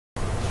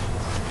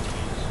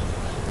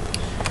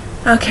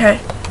Okay,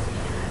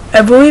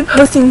 I will be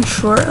posting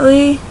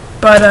shortly,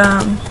 but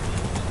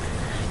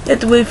you have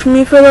to wait for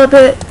me for a little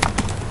bit,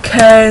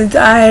 cause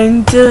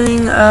I'm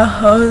doing a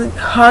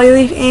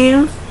Hollyleaf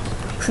aim,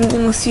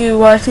 something most of you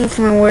watching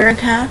from my Warrior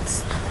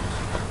Cats.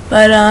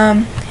 But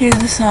here's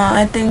the song.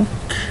 I think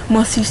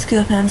most of you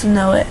Skill fans will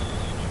know it.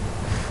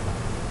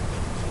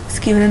 Let's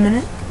give it a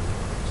minute.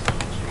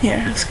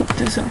 Here, let's skip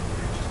this song.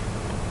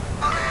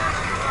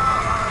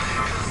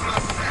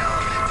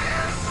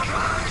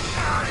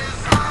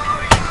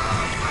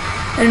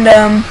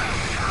 And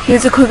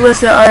here's a quick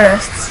list of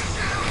artists.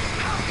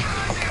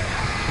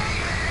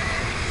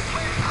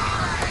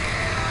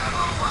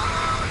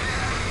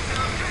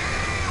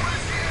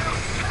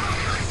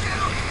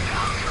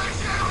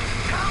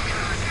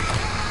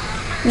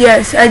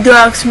 Yes, I do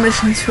have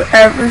submissions for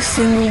every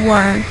single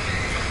one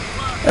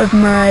of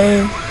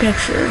my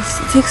pictures.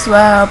 It takes a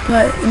while,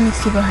 but it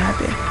makes people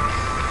happy.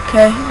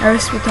 Okay, I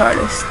respect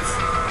artists.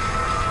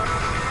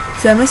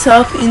 So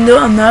myself, even though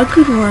I'm not a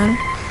good one.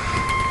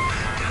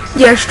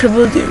 Yes,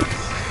 Triple Dude.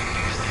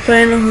 But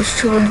I know who's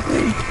Triple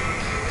Dude.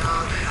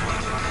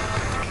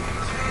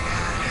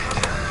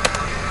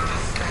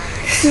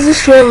 This is a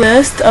short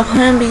list. I'll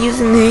plan to be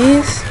using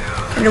these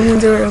and the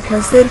ones that were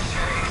requested.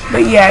 But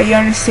yeah, you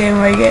understand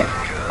where I get.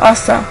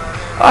 Awesome.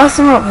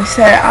 Awesome, like I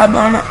said, I'm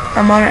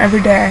on it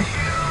every day.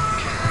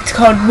 It's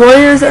called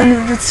Warriors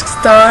Under the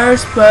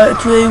Stars, but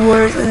it's really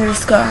Warriors Under the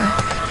Sky.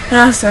 And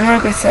also,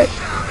 like I said,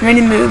 I'm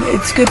in a mood.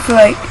 It's good for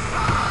like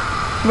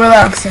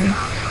relaxing.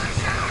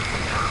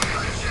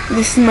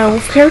 This is my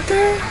wolf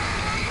character.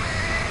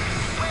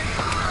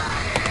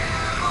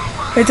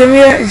 Right over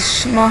here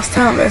is Moss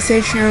Town, but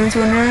Station is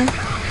wondering.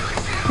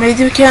 My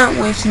YouTube account,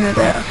 wait to know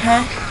that,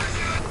 okay?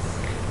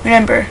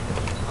 Remember,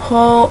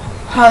 whole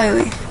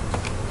Hollyleaf.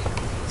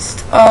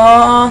 It's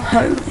all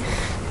Hollyleaf.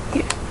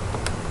 Yeah.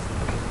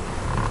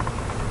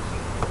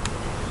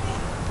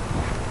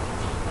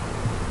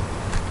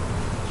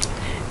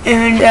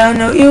 And I don't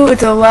know,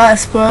 it's a lot of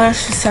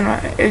spoilers for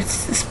Sunrise.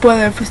 It's a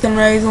spoiler for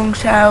Sunrise, Long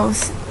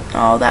Shadows,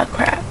 all that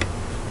crap.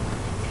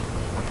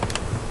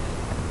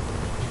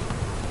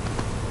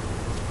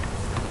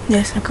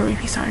 Yes, I'm a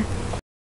creepy sign.